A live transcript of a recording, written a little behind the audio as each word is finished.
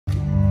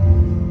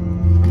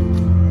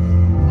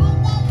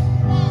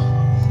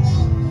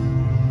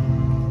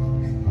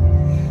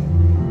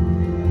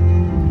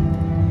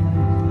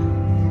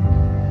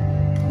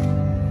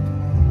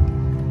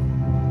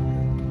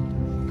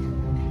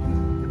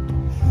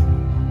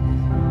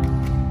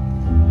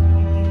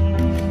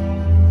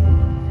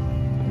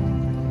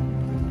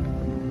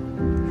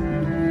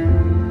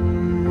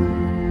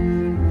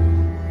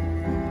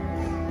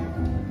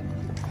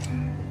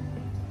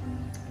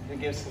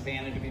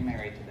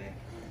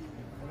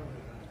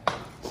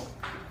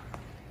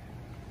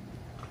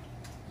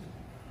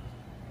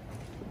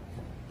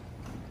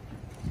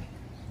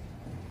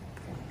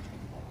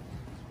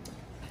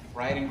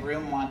bride and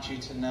groom want you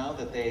to know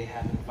that they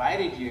have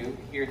invited you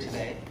here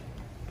today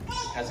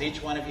because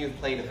each one of you have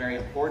played a very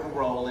important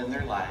role in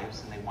their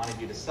lives, and they wanted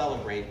you to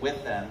celebrate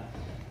with them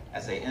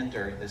as they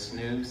enter this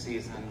new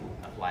season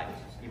of life.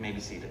 You may be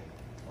seated.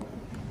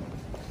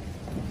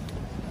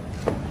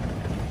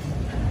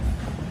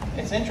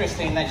 It's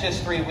interesting that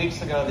just 3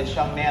 weeks ago, this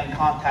young man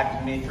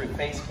contacted me through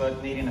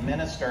Facebook needing a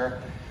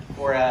minister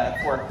for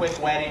a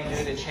quick wedding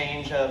due to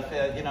change of,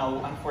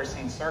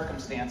 unforeseen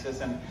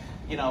circumstances. And,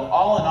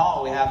 all in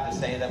all, we have to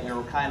say that we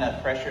were kind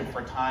of pressured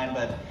for time,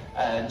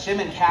 but Jim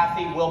and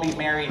Kathy will be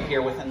married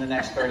here within the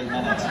next 30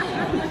 minutes.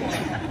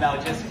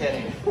 No, just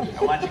kidding.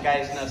 I want you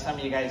guys to know, some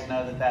of you guys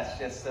know that that's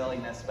just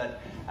silliness,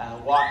 but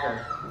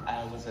Walker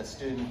was a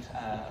student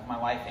of my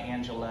wife,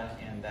 Angela,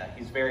 and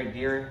he's very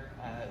dear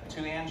to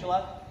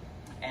Angela.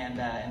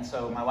 And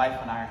so my wife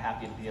and I are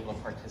happy to be able to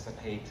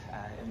participate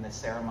in this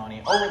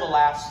ceremony over the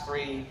last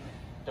 3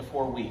 to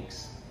 4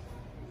 weeks.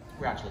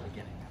 We're actually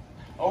beginning now.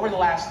 Over the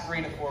last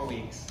 3 to 4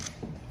 weeks,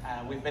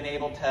 we've been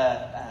able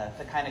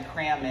to kind of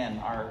cram in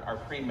our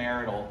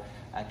premarital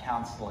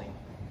counseling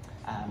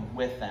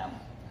with them.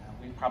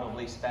 We've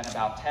probably spent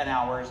about 10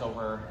 hours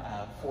over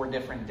 4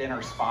 different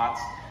dinner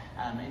spots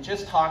and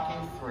just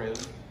talking through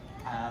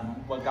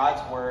what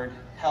God's Word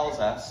tells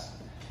us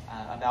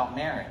about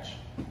marriage.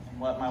 And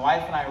what my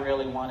wife and I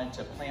really wanted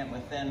to plant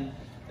within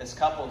this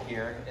couple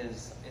here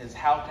is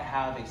how to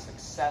have a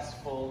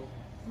successful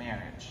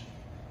marriage.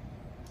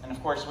 And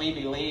of course, we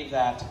believe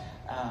that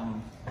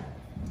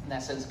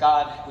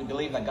we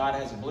believe that God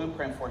has a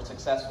blueprint for a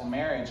successful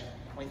marriage.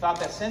 We thought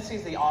that since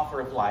He's the author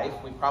of life,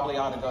 we probably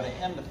ought to go to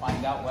Him to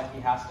find out what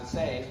He has to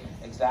say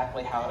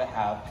exactly how to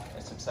have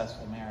a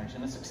successful marriage.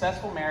 And a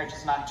successful marriage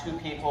is not 2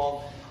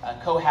 people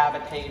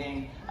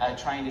cohabitating,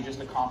 trying to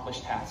just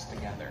accomplish tasks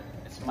together.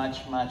 It's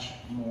much, much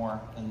more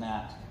than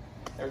that.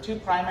 There are 2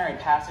 primary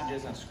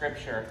passages in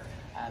Scripture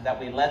that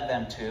we led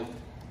them to,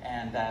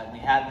 and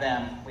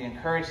we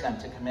encouraged them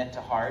to commit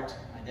to heart.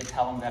 I did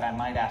tell them that I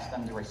might ask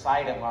them to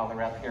recite it while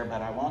they're up here,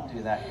 but I won't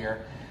do that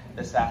here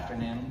this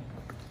afternoon.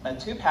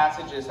 2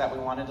 passages that we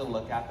wanted to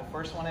look at. The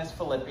first one is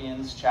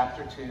Philippians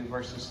chapter 2,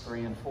 verses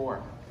 3 and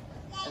 4.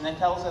 And it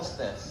tells us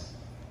this: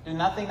 "Do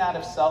nothing out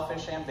of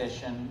selfish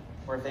ambition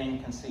or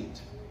vain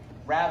conceit.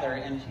 Rather,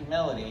 in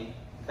humility,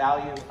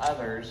 value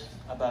others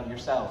above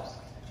yourselves,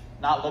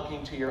 not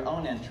looking to your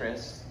own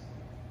interests,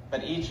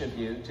 but each of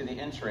you to the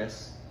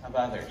interests of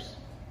others."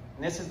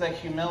 And this is the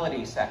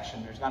humility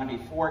section. There's going to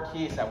be 4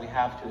 keys that we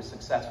have to a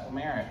successful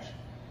marriage.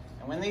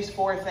 And when these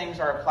 4 things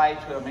are applied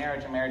to a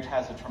marriage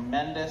has a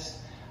tremendous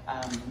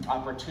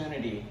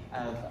opportunity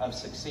of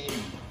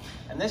succeeding.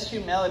 And this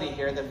humility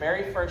here, the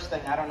very first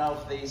thing, I don't know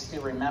if these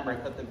 2 remember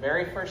it, but the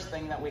very first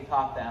thing that we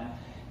taught them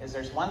is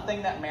there's one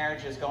thing that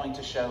marriage is going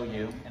to show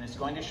you, and it's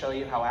going to show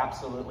you how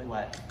absolutely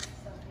what?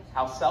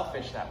 How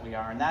selfish that we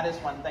are. And that is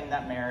one thing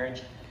that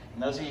marriage,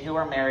 and those of you who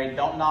are married,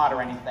 don't nod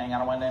or anything. I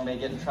don't want anybody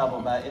to get in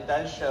trouble, but it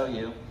does show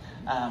you,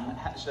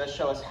 it does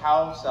show us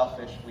how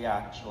selfish we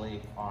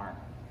actually are.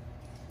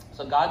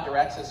 So God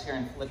directs us here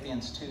in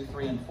Philippians 2,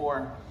 3, and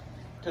 4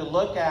 to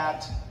look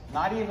at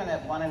not even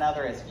at one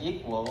another as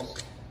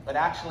equals, but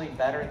actually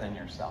better than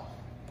yourself.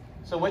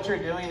 So what you're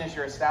doing is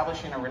you're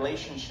establishing a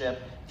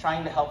relationship,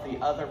 trying to help the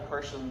other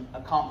person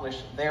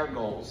accomplish their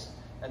goals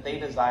that they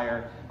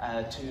desire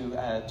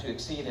to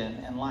exceed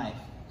in life.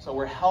 So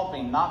we're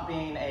helping, not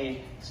being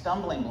a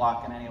stumbling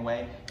block in any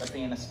way, but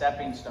being a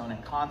stepping stone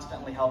and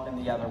constantly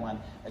helping the other one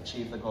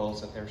achieve the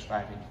goals that they're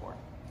striving for.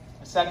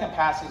 The second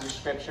passage of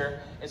Scripture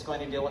is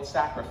going to deal with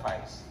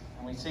sacrifice.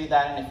 And we see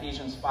that in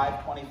Ephesians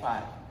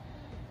 5:25.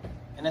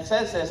 And it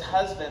says this: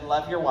 "Husband,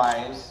 love your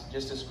wives,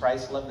 just as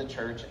Christ loved the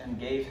church and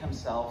gave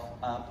Himself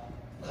up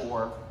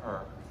for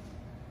her."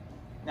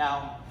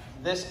 Now,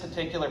 this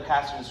particular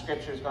passage of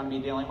Scripture is going to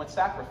be dealing with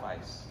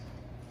sacrifice.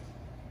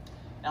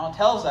 Now, it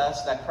tells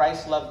us that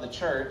Christ loved the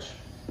church,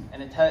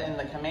 and in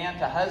the command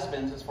to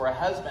husbands is for a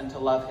husband to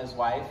love his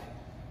wife.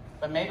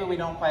 But maybe we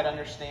don't quite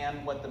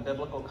understand what the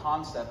biblical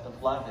concept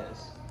of love is.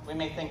 We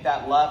may think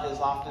that love is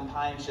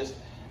oftentimes just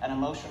an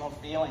emotional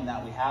feeling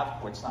that we have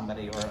towards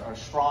somebody, or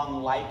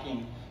strong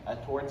liking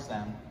towards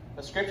them.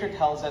 But Scripture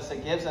tells us,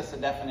 it gives us a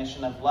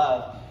definition of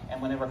love,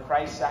 and whenever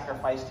Christ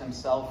sacrificed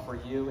Himself for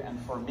you and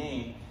for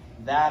me,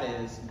 that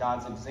is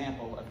God's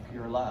example of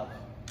pure love.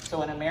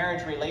 So in a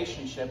marriage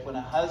relationship, when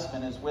a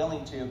husband is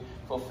willing to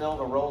fulfill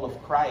the role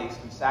of Christ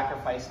and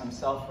sacrifice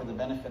himself for the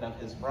benefit of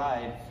his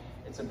bride,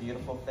 it's a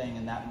beautiful thing,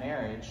 and that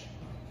marriage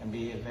can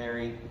be a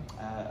very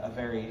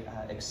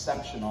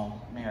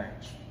exceptional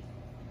marriage.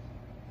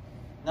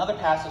 Another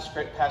passage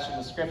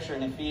of Scripture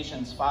in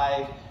Ephesians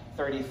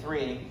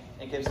 5:33,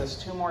 it gives us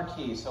 2 more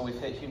keys. So we've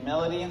hit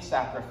humility and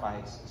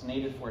sacrifice is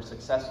needed for a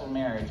successful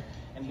marriage.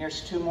 And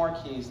here's 2 more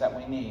keys that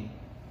we need.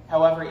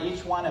 "However,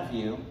 each one of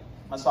you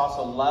must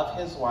also love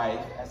his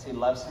wife as he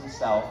loves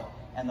himself,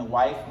 and the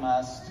wife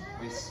must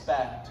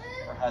respect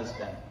her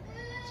husband."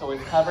 So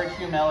we've covered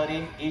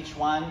humility, each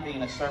one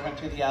being a servant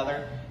to the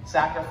other,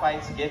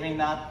 sacrifice,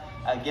 giving up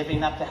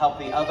to help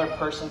the other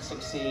person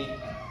succeed.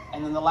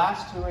 And then the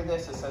last 2 are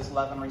this: it says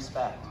love and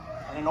respect.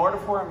 And in order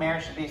for a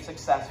marriage to be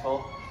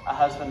successful, a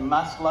husband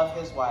must love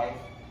his wife,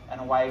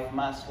 and a wife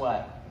must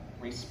what?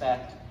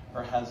 Respect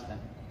her husband.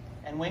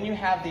 And when you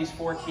have these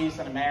 4 keys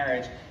in a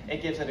marriage,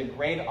 it gives it a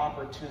great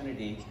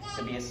opportunity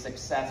to be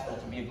successful,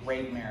 to be a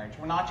great marriage.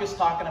 We're not just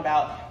talking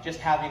about just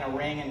having a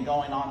ring and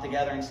going on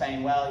together and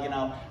saying, well, you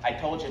know, I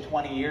told you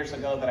 20 years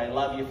ago that I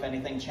love you. If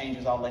anything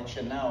changes, I'll let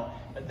you know.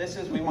 But this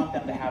is, we want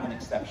them to have an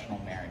exceptional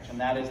marriage. And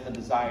that is the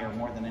desire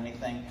more than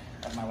anything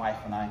of my wife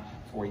and I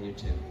for you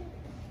too.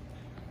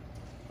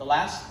 The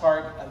last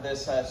part of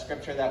this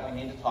scripture that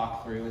we need to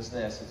talk through is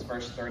this. It's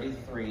verse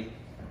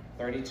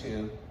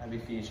 32 of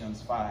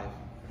Ephesians 5.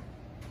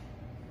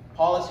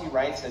 Paul, as he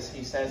writes this,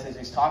 he says, as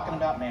he's talking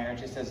about marriage,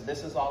 he says,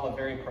 this is all a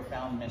very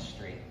profound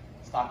mystery.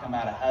 He's talking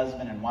about a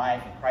husband and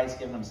wife and Christ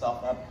giving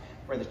himself up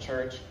for the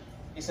church.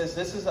 He says,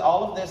 this is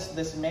all of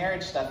this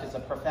marriage stuff is a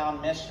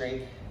profound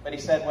mystery. But he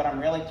said, what I'm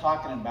really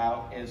talking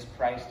about is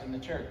Christ and the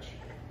church.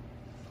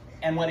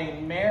 And what a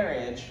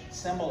marriage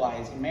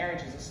symbolizes,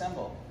 marriage is a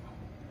symbol.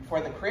 For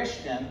the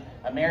Christian,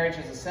 a marriage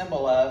is a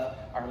symbol of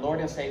our Lord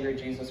and Savior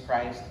Jesus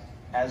Christ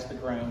as the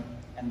groom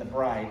and the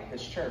bride,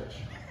 his church.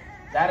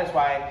 That is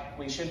why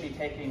we should be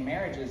taking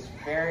marriages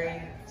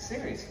very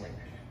seriously.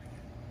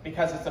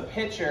 Because it's a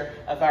picture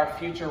of our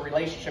future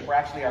relationship, or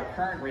actually our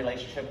current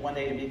relationship, one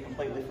day to be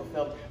completely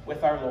fulfilled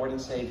with our Lord and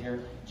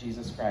Savior,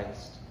 Jesus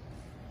Christ.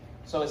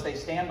 So as they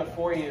stand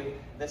before you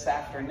this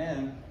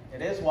afternoon,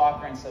 it is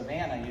Walker and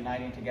Savannah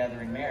uniting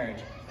together in marriage,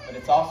 but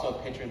it's also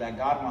a picture that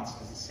God wants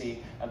us to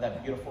see of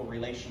that beautiful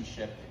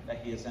relationship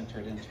that he has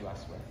entered into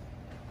us with.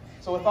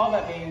 So with all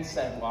that being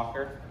said,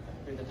 Walker,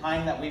 through the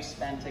time that we've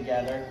spent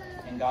together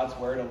in God's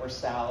Word over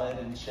salad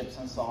and chips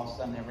and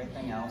salsa and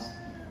everything else,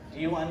 do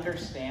you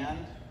understand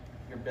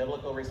your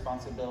biblical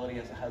responsibility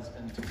as a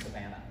husband to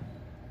Savannah?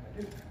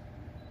 I do.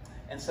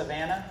 And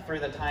Savannah, through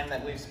the time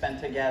that we've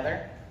spent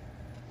together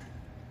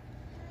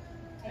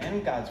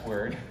in God's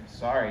Word,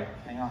 sorry,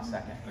 hang on a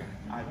second.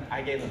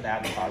 I gave a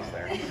bad pause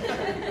there.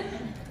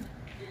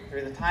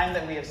 Through the time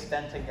that we have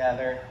spent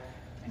together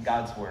in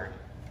God's Word,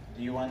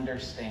 do you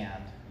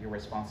understand your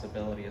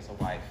responsibility as a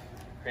wife?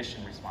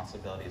 Christian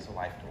responsibility as a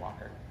wife to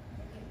Walker.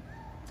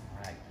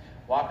 All right.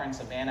 Walker and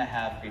Savannah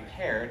have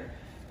prepared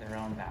their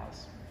own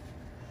vows.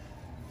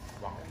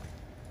 Walker.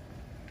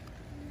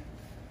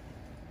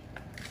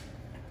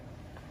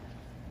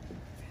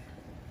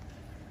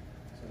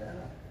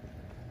 Savannah.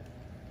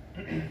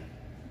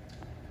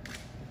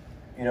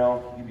 You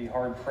know, you'd be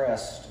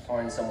hard-pressed to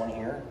find someone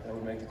here that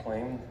would make the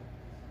claim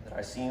that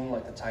I seem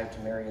like the type to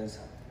marry his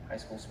high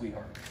school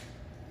sweetheart.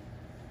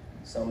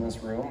 Some in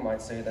this room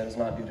might say that is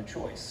not due to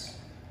choice.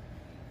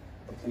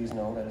 But please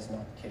know that is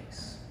not the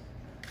case.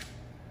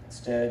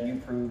 Instead, you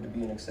proved to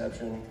be an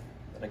exception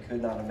that I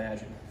could not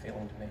imagine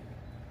failing to make.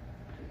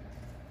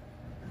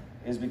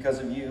 It is because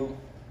of you,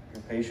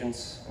 your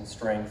patience and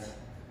strength,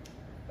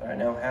 that I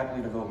now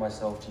happily devote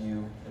myself to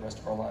you the rest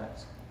of our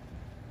lives.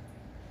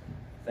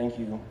 Thank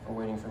you for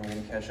waiting for me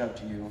to catch up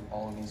to you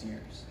all of these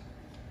years.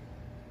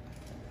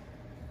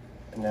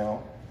 And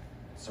now,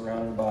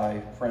 surrounded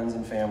by friends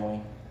and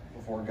family,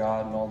 before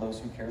God and all those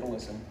who care to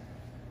listen,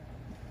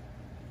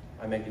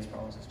 I make these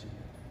promises to you.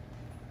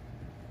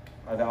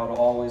 I vow to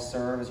always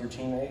serve as your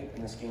teammate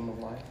in this game of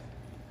life.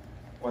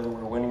 Whether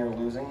we're winning or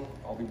losing,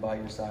 I'll be by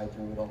your side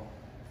through it all.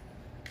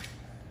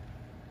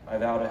 I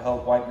vow to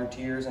help wipe your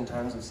tears in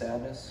times of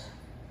sadness,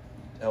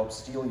 to help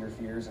steal your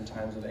fears in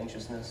times of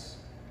anxiousness,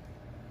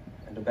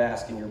 and to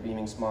bask in your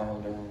beaming smile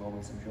during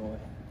moments of joy.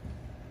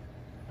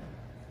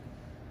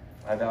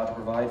 I vow to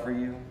provide for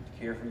you, to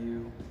care for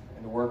you,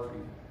 and to work for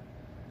you.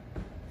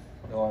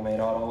 Though I may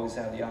not always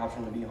have the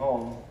option to be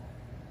home,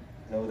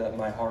 know that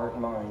my heart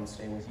and mind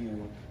stay with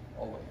you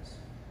always.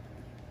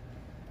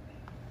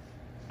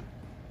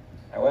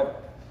 However,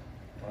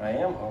 when I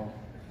am home,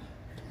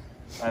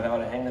 I vow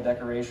to hang the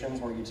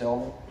decorations where you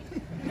tell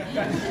me,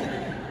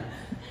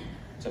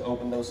 to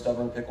open those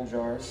stubborn pickle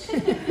jars,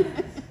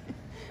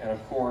 and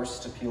of course,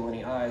 to peel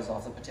any eyes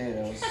off the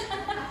potatoes,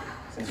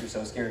 since you're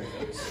so scared of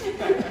those.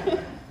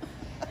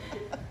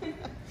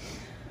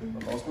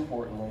 But most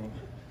importantly,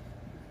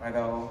 I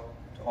vow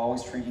to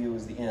always treat you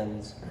as the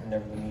ends and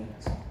never the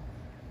means.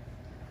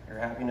 Your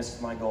happiness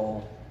is my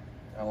goal,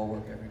 and I will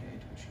work every day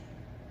to achieve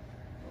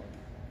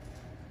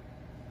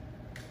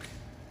it.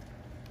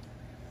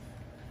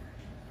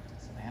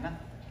 Savannah?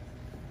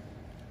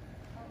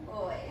 Oh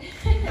boy.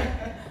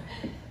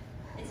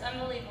 It's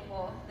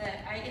unbelievable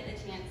that I get the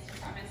chance to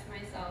promise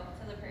myself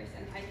to the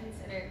person I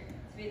consider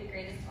to be the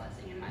greatest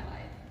blessing in my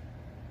life.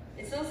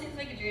 It still seems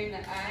like a dream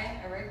that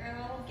I, a regular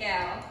little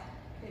gal,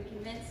 could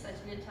convince such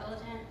an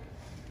intelligent,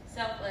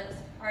 selfless,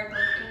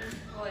 hardworking,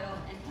 loyal,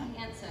 and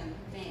handsome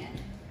man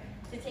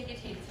to take a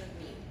chance with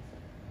me.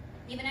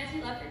 Even as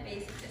we left for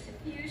basic just a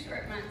few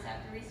short months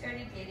after we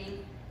started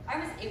dating, I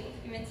was able to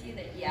convince you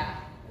that,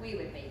 yeah, we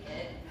would make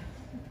it.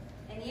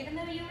 And even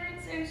though you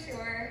weren't so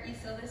sure, you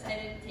still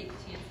decided to take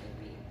a chance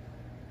with me.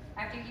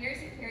 After years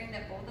of hearing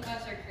that both of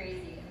us are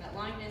crazy and that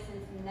long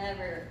distance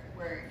never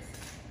works,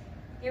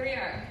 here we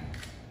are,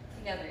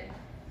 together.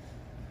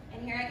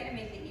 And here I get to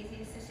make the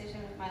easiest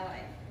decision of my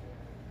life.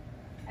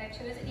 I've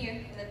chosen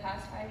you for the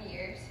past 5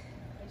 years.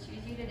 I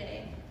choose you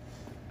today.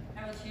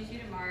 I will choose you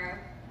tomorrow,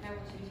 and I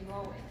will choose you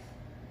always.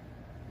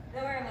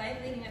 Though our life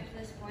leading up to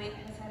this point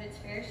has had its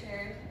fair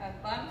share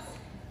of bumps,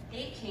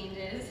 date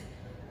changes,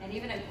 and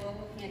even a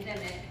global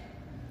pandemic,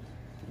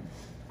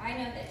 I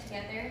know that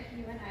together,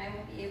 you and I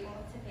will be able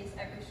to face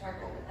every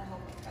struggle with the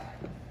help of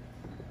God.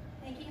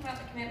 Thinking about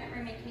the commitment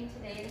we're making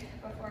today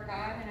before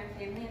God and our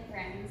family and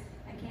friends,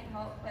 I can't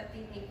help but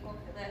be thankful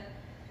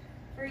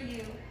for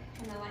you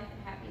and the life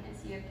and happiness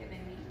you have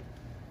given me.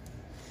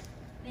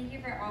 Thank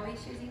you for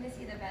always choosing to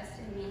see the best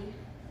in me.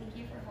 Thank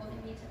you for holding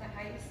me to the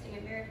highest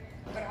standard,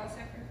 but also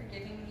for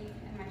forgiving me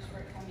and my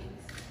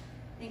shortcomings.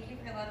 Thank you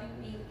for loving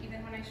me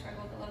even when I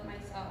struggle to love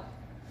myself.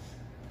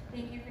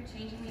 Thank you for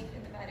changing me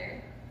for the better.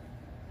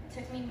 It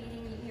took me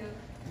meeting you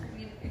for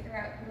me to figure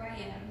out who I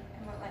am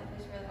and what life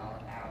is really all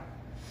about.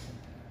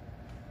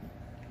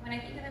 When I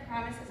think of the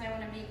promises I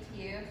want to make to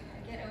you, I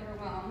get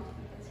overwhelmed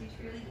because you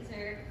truly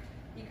deserve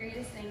the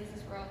greatest things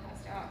this world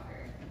has to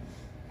offer.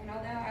 And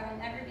although I will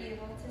never be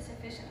able to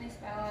sufficiently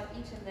spell out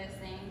each of those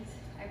things,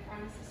 I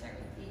promise to start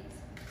with these.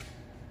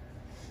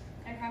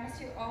 I promise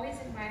to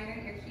always admire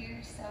your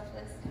huge,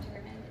 selfless,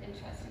 determined, and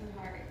trusting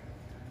heart.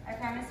 I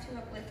promise to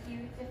uplift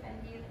you,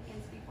 defend you,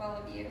 and speak well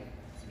of you,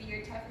 to be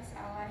your toughest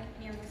ally and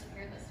your most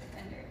fearless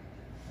defender.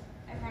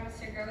 I promise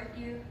to grow with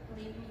you,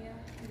 believe in you,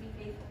 and be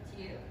faithful to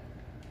you.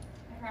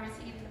 I promise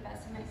to give you the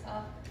best of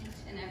myself each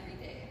and every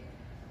day.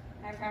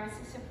 And I promise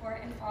to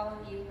support and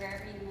follow you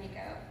wherever you may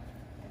go.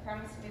 I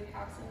promise to move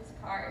houses,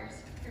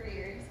 cars,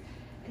 careers,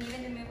 and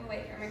even to move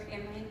away from our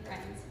family and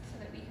friends so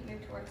that we can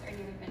move towards our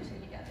new adventure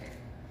together.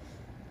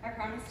 I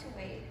promise to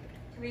wait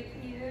for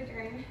you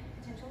during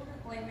potential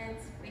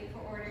deployments, wait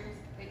for orders,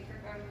 wait for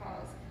phone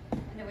calls,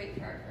 and to wait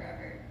for our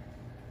forever.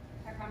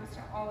 I promise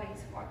to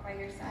always walk by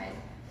your side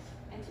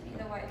and to be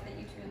the wife that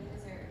you truly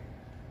deserve.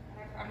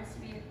 And I promise to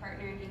be your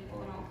partner and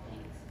equal in all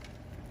things.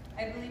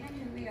 I believe in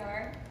who we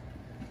are,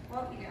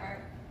 what we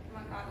are, and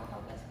what God will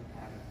help us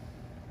become.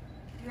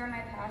 You are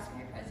my past,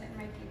 my present, and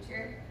my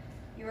future.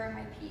 You are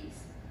my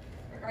peace.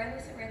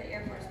 Regardless of where the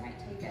Air Force might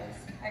take us,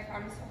 I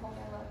promise to hold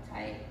our love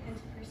tight and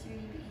to pursue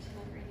you each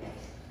and every day.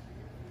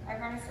 I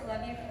promise to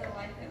love you for the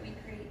life that we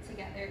create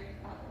together,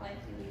 not the life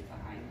we leave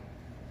behind.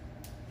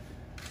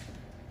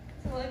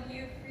 To love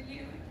you for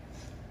you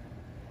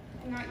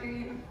and not your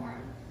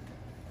uniform.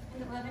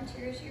 And to love and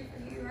cherish you for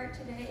who you are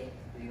today,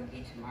 who you will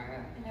be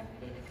tomorrow, and every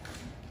day to come.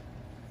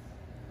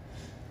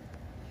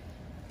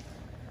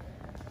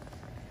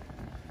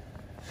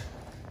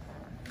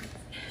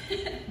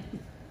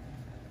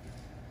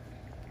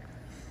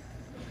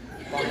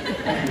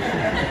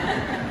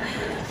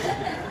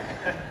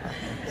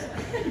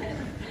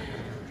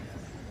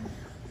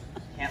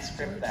 Can't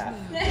script that.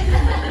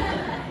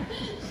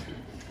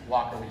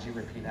 Walker, would you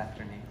repeat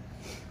after me?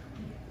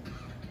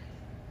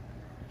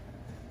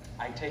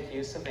 I take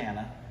you,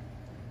 Savannah,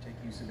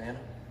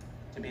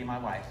 to be my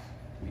wife,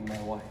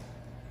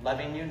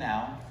 loving you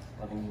now,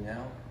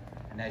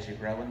 and as you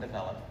grow and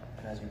develop,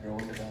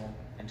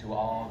 into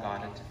all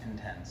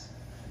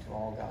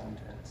God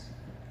intends.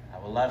 I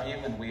will love you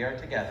when we are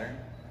together,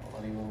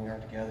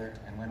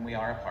 and when we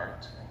are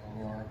apart.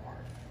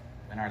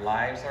 When our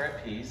lives are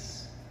at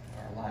peace,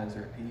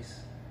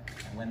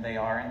 and when they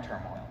are in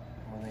turmoil.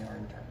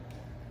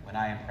 When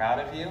I am proud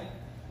of you,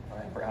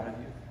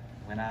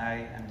 when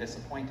I am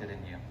disappointed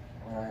in you.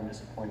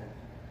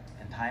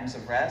 In times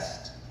of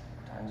rest,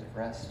 and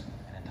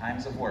in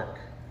times of work.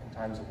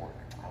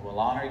 I will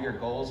honor your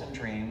goals and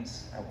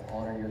dreams,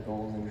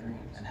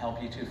 and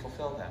help you to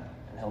fulfill them.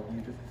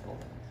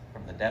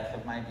 From the depth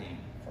of my being.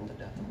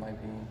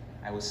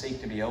 I will seek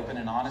to be open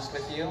and honest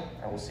with you.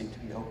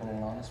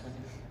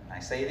 And I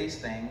say these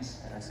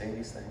things,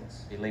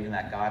 believing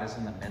that God is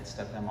in the midst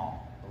of them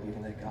all.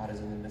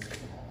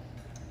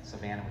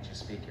 Savannah, would you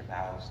speak your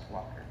vows to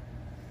Walker?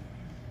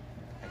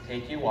 I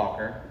take you,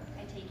 Walker,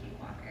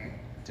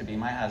 to be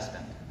my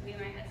husband,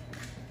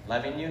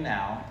 loving you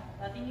now,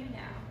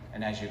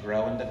 and as you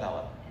grow and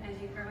develop,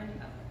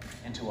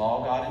 into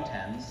all God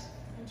intends.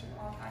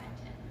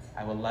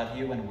 I will love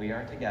you when we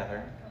are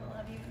together,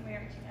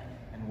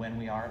 and when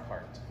we are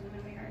apart.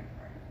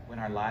 When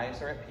our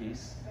lives are at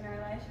peace,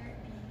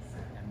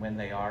 and when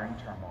they are in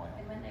turmoil.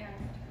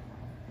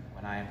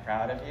 When I am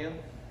proud of you,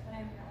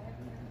 and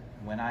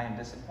when I am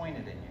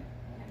disappointed in you.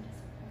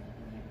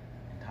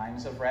 In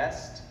times of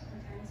rest,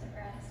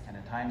 and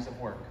in times of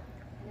work.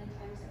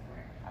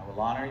 I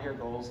will honor your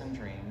goals and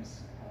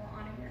dreams,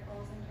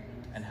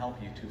 and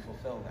help you to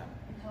fulfill them.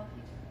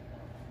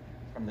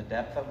 From the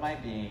depth of my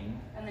being,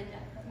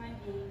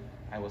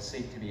 I will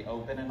seek to be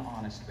open and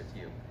honest with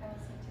you.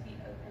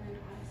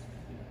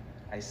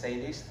 I say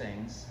these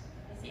things,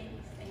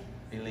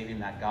 believing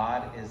that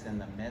God is in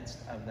the midst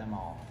of them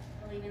all.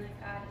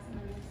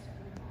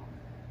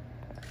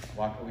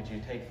 Walker, would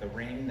you take the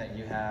ring that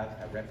you have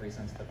that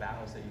represents the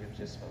vows that you have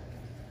just spoken?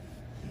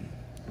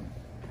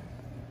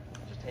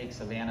 Would you take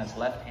Savannah's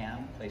left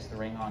hand, place the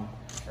ring on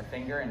her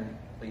finger, and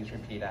please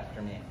repeat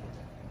after me.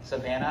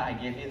 Savannah, I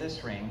give you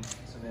this ring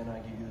Savannah, I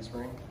give you this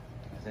ring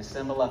as a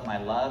symbol of my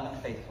love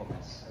and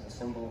faithfulness. as a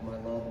symbol of my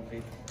love and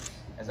faithfulness.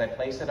 As I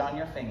place it on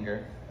your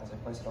finger, As I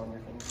place it on your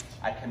finger,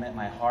 I commit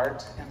my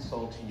heart and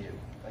soul to you.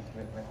 I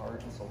commit my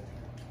heart and soul to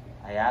you.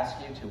 I ask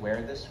you to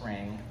wear this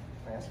ring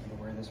I ask you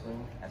to wear this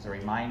ring as a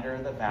reminder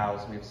of the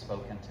vows we have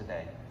spoken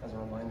today. as a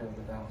reminder of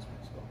the vows we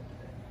have spoken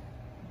today.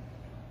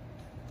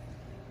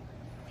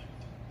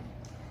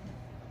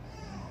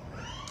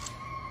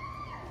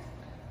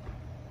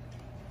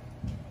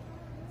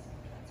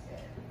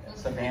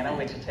 Savannah,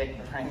 would you take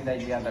the ring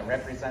that you have that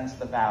represents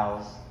the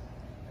vows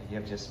that you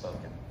have just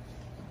spoken?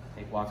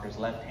 Take Walker's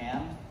left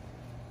hand,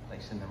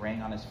 placing the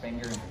ring on his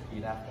finger, and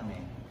repeat after me.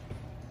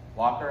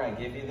 Walker, I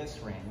give you this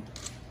ring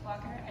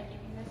Walker, I give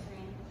you this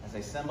ring as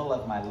a symbol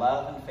of my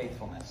love and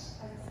faithfulness.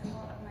 as a symbol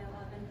of my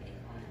love and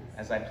faithfulness.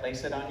 As I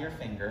place it on your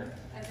finger,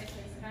 As I place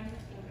it on your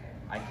finger,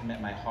 I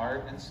commit my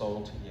heart and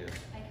soul to you.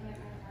 I commit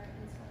my heart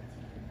and soul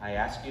to you. I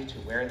ask you to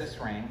wear this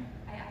ring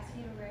I ask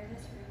you to wear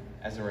this ring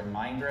as a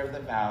reminder of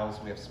the vows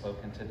we have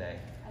spoken today.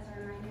 as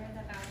a reminder of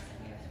the vows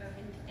that we have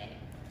spoken today.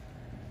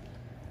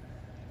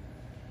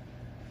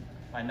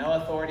 By no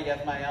authority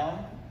of my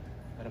own,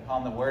 but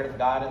upon the word of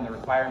God and the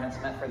requirements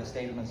met for the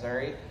state of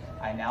Missouri,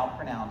 I now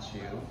pronounce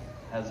you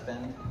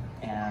husband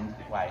and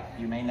wife.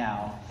 You may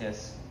now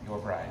kiss your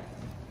bride.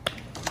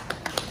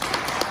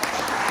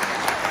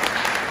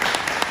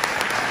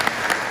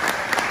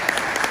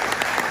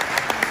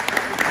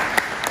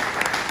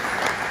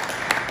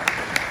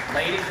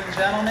 Ladies and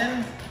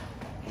gentlemen,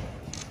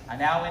 I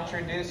now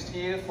introduce to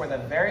you for the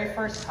very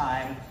first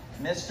time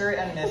Mr.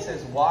 and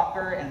Mrs.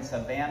 Walker and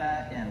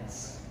Savannah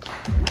Ince.